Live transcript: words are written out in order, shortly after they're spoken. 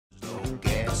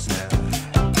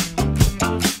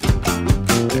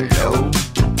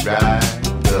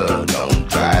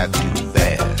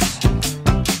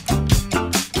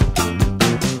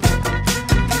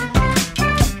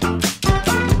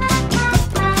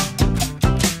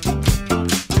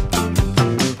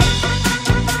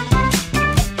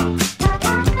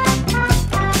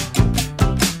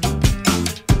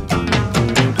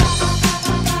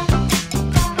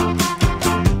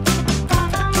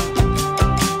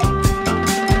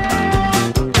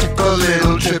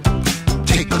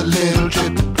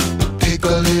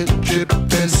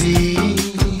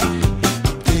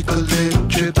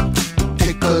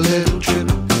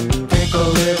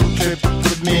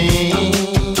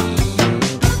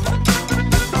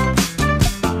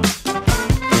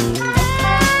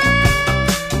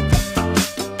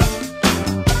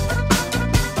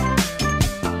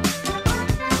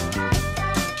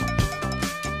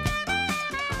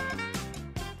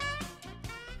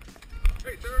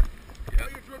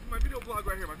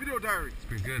video diary? It's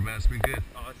been good, man. It's been good.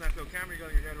 Oh, that's not no camera you got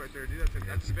on your head right there, dude.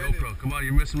 That's a GoPro. Come on,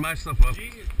 you're messing my stuff up.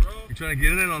 Genius, bro. You're trying to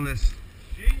get in on this.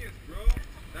 Genius, bro.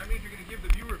 That means you're gonna give the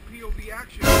viewer POV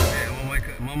action. Yeah,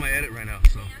 I'm on my edit right now.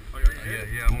 So. Oh, you're on your edit?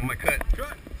 Yeah, I'm on my cut.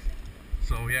 Cut.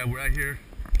 So yeah, we're out here,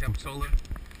 Capitola,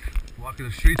 walking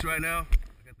the streets right now.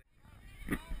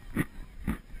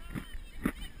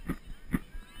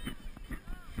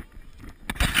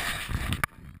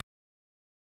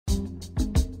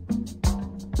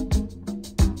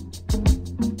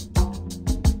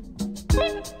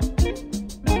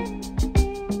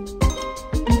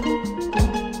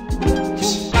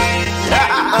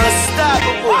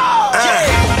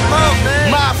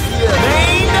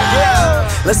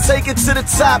 Let's take it to the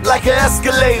top like an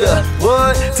escalator.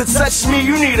 What? To touch me,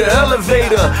 you need an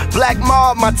elevator. Black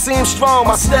mob, my team strong,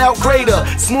 my style greater.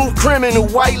 Smooth criminal,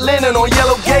 white linen on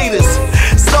yellow gators.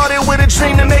 Started with a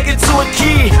dream to make it to a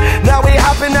key. Now we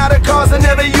hopping out of cars and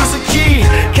never use a key.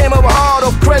 Came up hard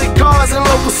off credit cards and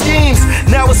local schemes.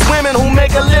 Now it's women who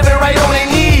make a living right on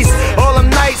their knees. All them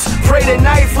nights, pray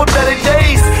tonight for better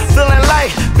days. Feeling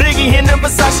like Biggie in them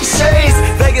Versace shades.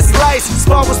 Vegas lights,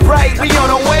 spark was bright, we on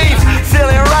a wave.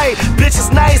 Feeling right, bitch is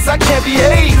nice, I can't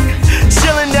behave.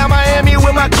 Chilling down Miami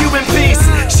with my Cuban piece.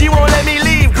 She won't let me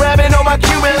leave, grabbing on my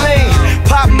Cuban lane.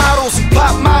 Pop models,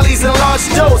 pop mollies in large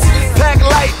dose. Pack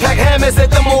light, pack hammers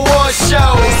at them award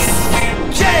shows.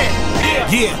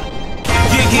 Yeah.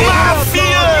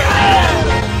 Mafia.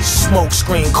 Smoke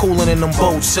screen cooling in them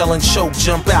boats, selling choke,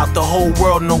 jump out, the whole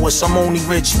world know us, I'm only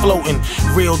rich floating.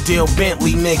 Real deal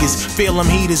Bentley niggas, feel them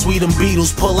heaters, we them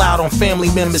Beatles, pull out on family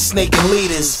members, snaking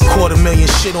leaders.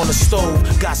 $250,000 shit on the stove,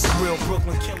 got some real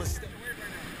Brooklyn killers.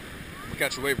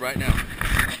 Catch a wave right now.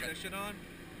 Got that shit on?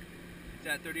 It's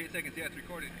at 38 seconds, yeah, it's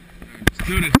recorded. Let's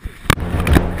do this.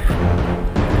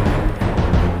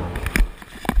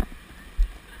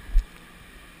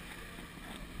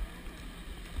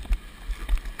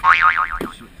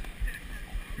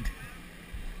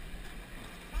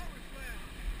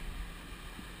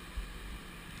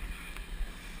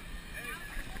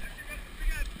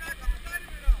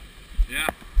 Yeah.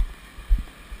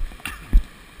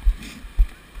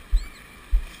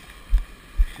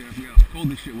 Shit, I forgot how cold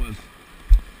this shit was.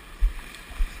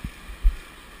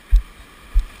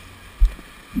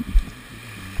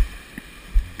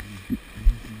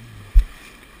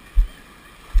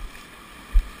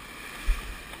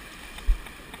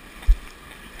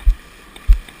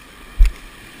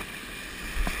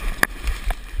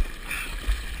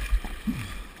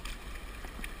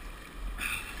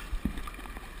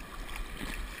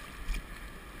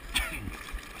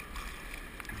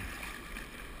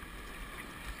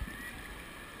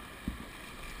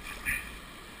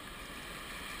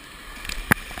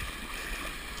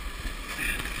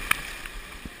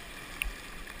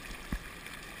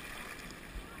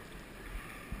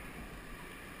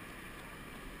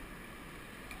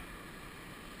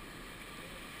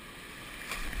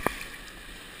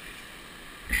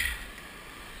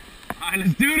 Alright,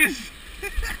 let's do this.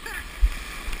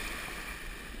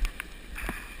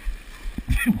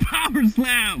 Power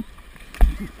slam.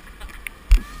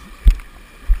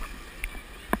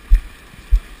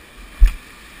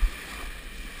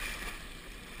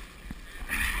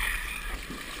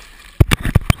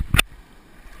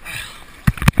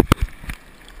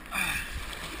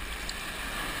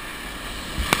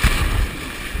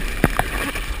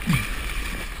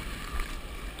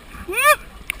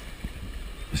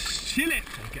 Chill it.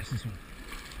 I guess this one.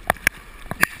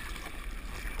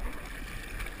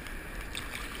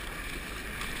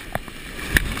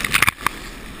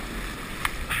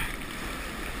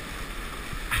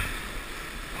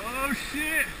 Oh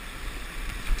shit.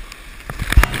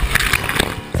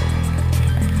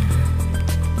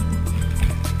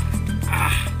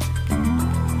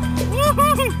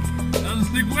 Woohoo! That was a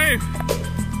sick wave.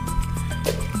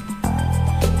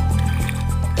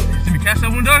 You see me catch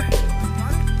that one, dog?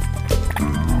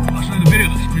 I'll show you the video.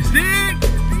 It's pretty sick.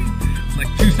 It's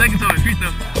like 2 seconds on my feet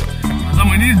though. I was on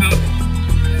my knees though.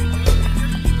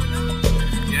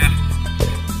 Yeah.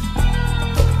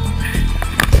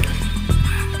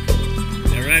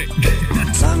 Alright.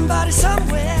 Somebody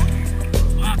somewhere.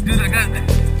 Wow, dude,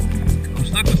 I'm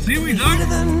stuck with seaweed, dog. Heat of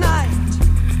the night.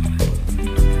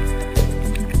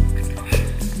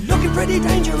 Looking pretty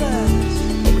dangerous.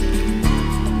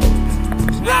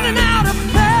 Running out of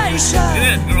patience. Look at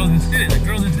that, girls in it. The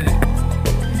girls in it.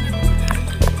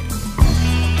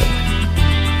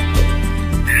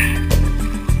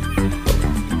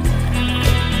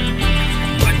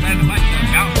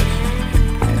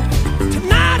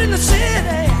 Tonight in the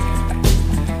city.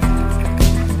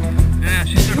 Yeah,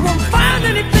 she's You won't find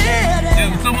any pity.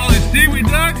 Yeah,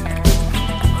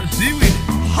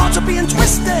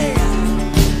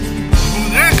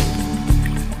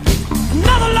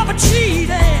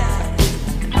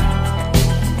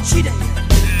 cheated.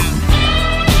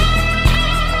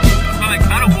 I like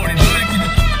paddleboarding, so I can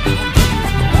just...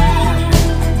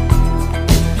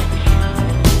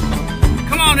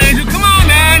 Come on, Angel, come on,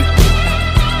 man!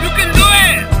 You can do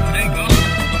it! There you go.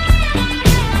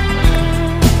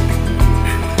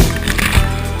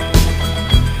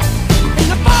 In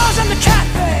the bars and the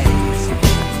cafes,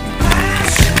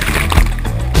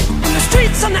 in the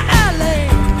streets and the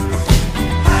alleys,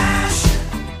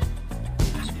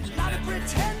 a lot of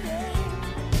pretending.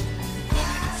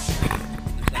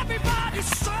 Everybody's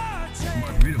searching.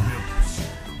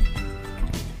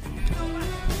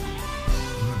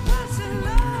 Once in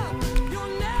love,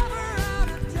 you're never out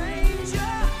of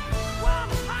danger. One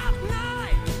hot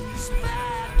night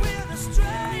spent with a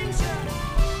stranger.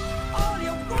 All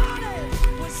you wanted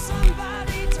was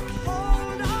somebody to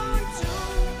hold on to.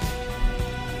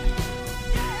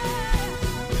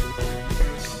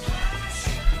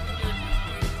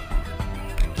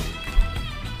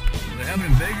 They have it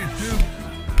in Vegas too.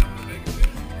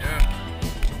 Yeah.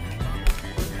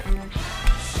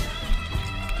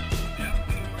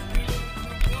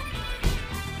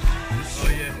 Oh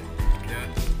yeah. Yeah.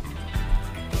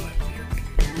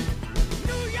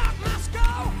 New York,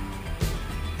 Moscow,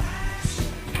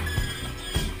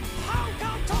 Hong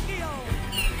Kong, Tokyo,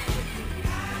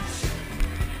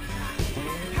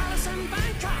 Paris and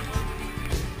Bangkok.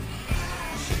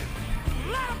 A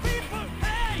lot of people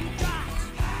ain't got.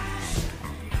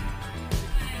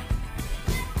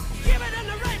 Give it in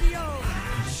the radio,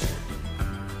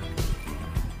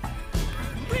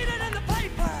 read it in the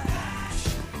paper,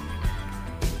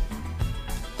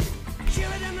 hear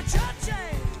it in the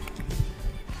churches.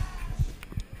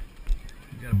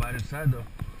 You gotta buy this side though.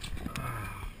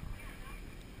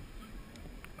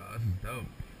 Oh, this is dope.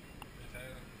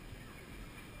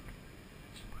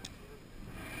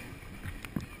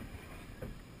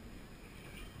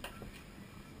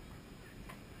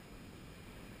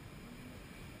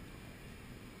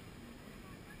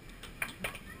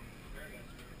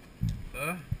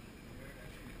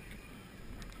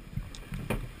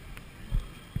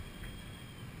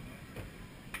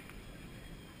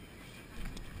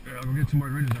 Here, I'll go get 2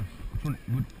 margaritas now. Which one?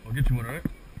 I'll get you one, alright?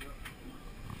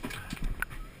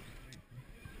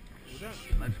 What's up?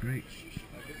 Life's great.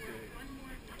 Life is great.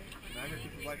 Now I get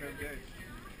people's life every day.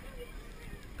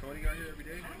 Cody got here every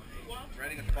day.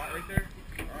 Renting a spot right there.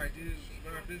 Alright, dude, it's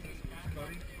not our business. It's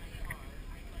Cody.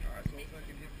 Alright, so it's like I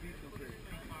can hit beats real quick.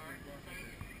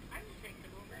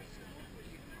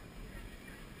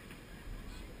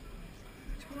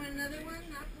 You want another one?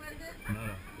 Not blended?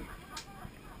 No.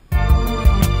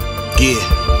 Yeah,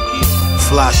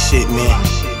 fly shit, man.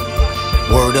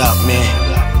 Word up, man.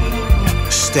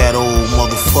 It's that old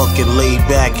motherfucking laid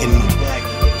back and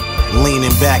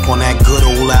leaning back on that good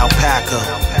old alpaca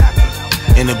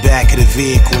in the back of the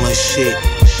vehicle and shit.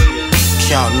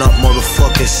 Counting up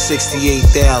motherfucking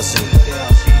 68,000.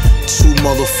 2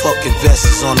 motherfucking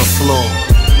vests on the floor.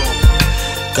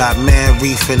 Got mad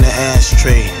reef in the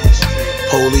ashtray.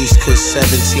 Police cause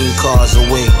 17 cars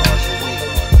away.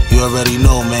 You already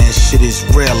know, man, shit is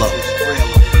realer.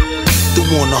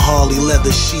 Threw on the Harley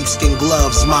leather sheepskin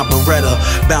gloves, my Beretta.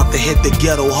 Bout to hit the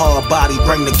ghetto hard body,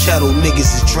 bring the kettle.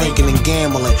 Niggas is drinking and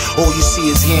gambling. All you see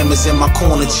is hammers in my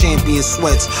corner, champion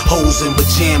sweats, hoes in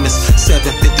pajamas.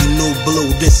 750 new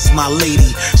blue, this is my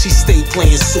lady. She stay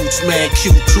playing suits, mad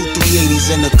cute, 2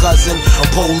 380s. And a cousin, a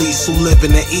police who live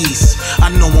in the east. I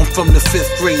know I'm from the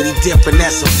 5th grade, he different,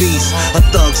 that's a beast. A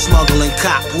thug smuggling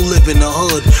cop who live in the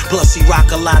hood. Plus he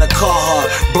rock a lot of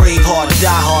Carhartt, brave hard,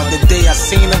 die hard. The day I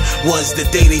seen him was the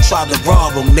day they tried to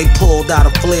rob him. They pulled out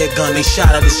a flare gun, they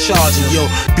shot at his charger. Yo,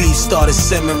 beef started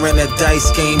simmering at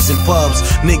dice games and pubs.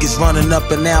 Niggas running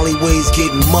up in alleyways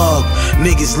getting mugged.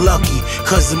 Niggas lucky,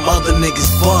 cause them other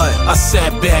niggas bud. I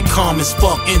sat back calm as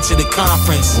fuck into the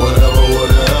conference. Whatever,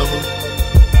 whatever.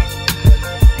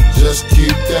 Just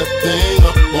keep that thing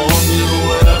up on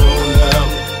you.